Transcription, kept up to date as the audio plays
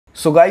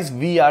So guys,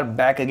 we are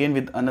back again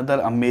with another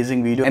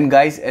amazing video. And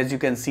guys, as you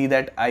can see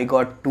that I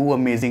got two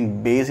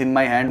amazing bays in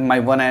my hand. In my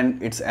one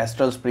hand it's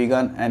Astral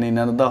Spriggan and in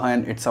another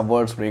hand it's a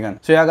World Spriggan.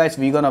 So yeah guys,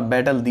 we're gonna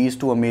battle these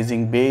two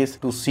amazing bays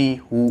to see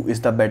who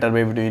is the better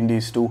bay between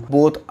these two.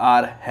 Both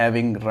are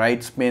having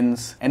right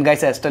spins. And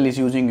guys, Astral is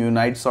using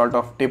Unite sort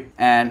of tip,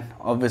 and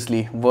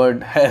obviously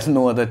World has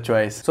no other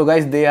choice. So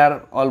guys, they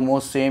are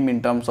almost same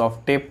in terms of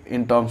tip,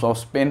 in terms of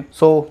spin.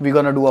 So we're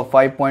gonna do a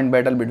 5-point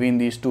battle between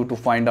these two to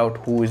find out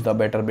who is the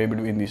better bay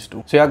between these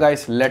two. So yeah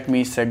guys, let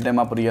me set them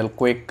up real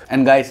quick,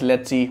 and guys,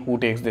 let's see who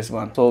takes this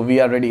one. So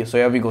we are ready. So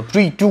here we go.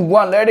 3, 2,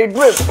 1, let it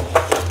rip.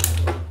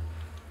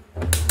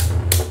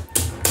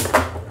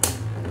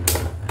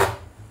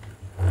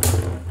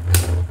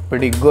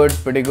 Pretty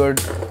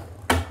good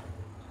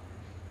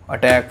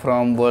attack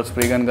from World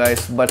Spriggan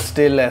guys, but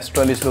still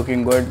Astral is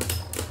looking good.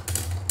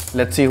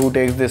 Let's see who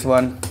takes this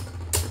one.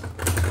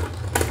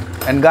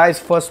 And guys,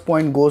 first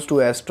point goes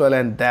to Astral,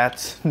 and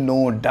that's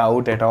no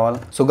doubt at all.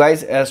 So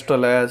guys,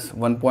 Astral has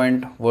 1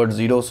 point, World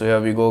 0. So here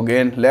we go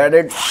again. Let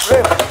it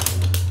rip.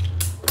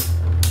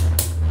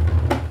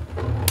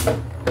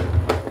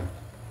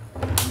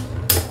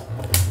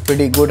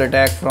 Pretty good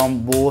attack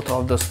from both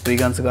of the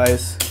Spriggans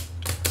guys.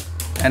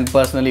 And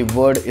personally,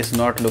 World is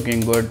not looking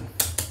good.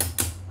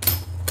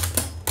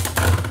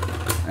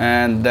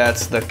 And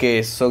that's the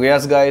case. So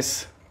yes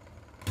guys,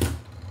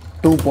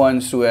 2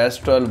 points to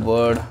Astral,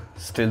 World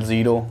still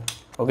 0.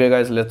 Okay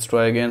guys, let's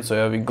try again. So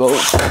here we go.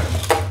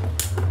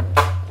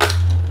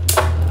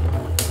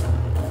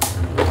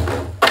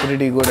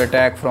 Pretty good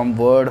attack from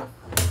World.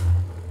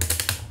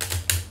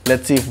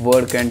 Let's see if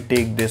World can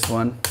take this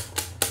one,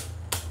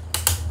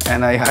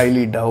 and I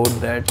highly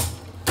doubt that.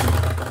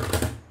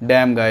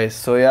 Damn guys.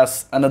 So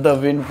yes, another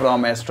win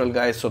from Astral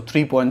guys. So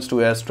 3 points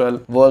to Astral,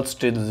 World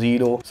still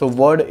 0. So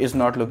World is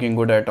not looking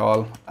good at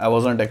all. I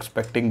wasn't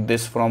expecting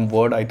this from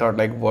World. I thought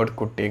like World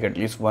could take at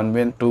least 1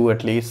 win, 2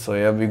 at least. So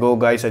here we go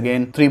guys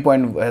again. 3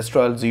 point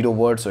Astral, 0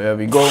 World. So here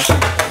we go.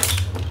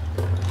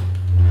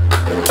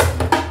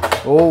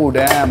 Oh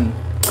damn.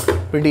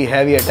 Pretty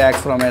heavy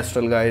attacks from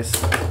Astral guys.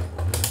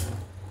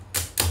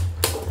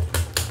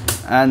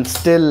 And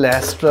still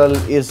Astral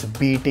is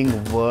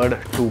beating World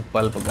to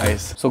pulp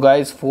guys. So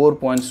guys, 4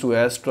 points to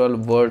Astral,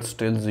 World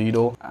still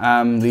 0.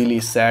 I'm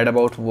really sad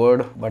about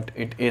World, but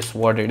it is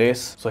what it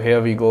is. So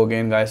here we go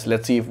again guys.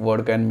 Let's see if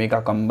World can make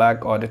a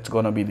comeback or it's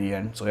gonna be the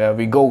end. So here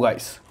we go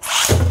guys.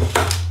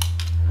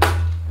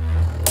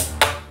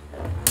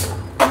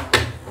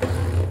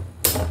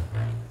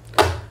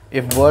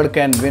 If World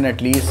can win, at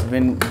least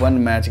win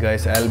 1 match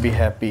guys, I'll be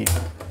happy.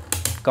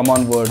 Come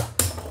on World.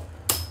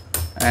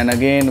 And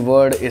again,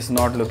 World is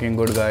not looking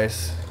good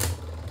guys.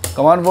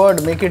 Come on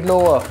World, make it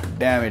lower.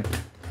 Damn it.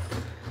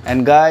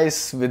 And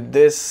guys, with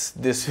this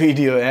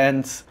video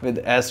ends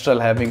with Astral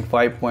having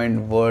 5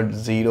 point, World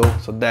 0.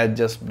 So that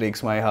just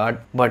breaks my heart,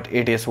 but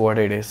it is what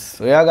it is.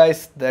 So yeah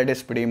guys, that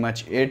is pretty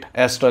much it.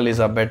 Astral is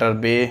a better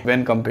bay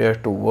when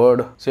compared to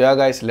World. So yeah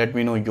guys, let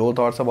me know your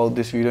thoughts about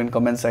this video in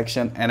comment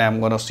section, and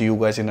I'm gonna see you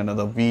guys in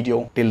another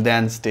video. Till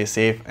then, stay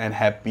safe and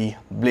happy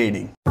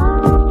blading.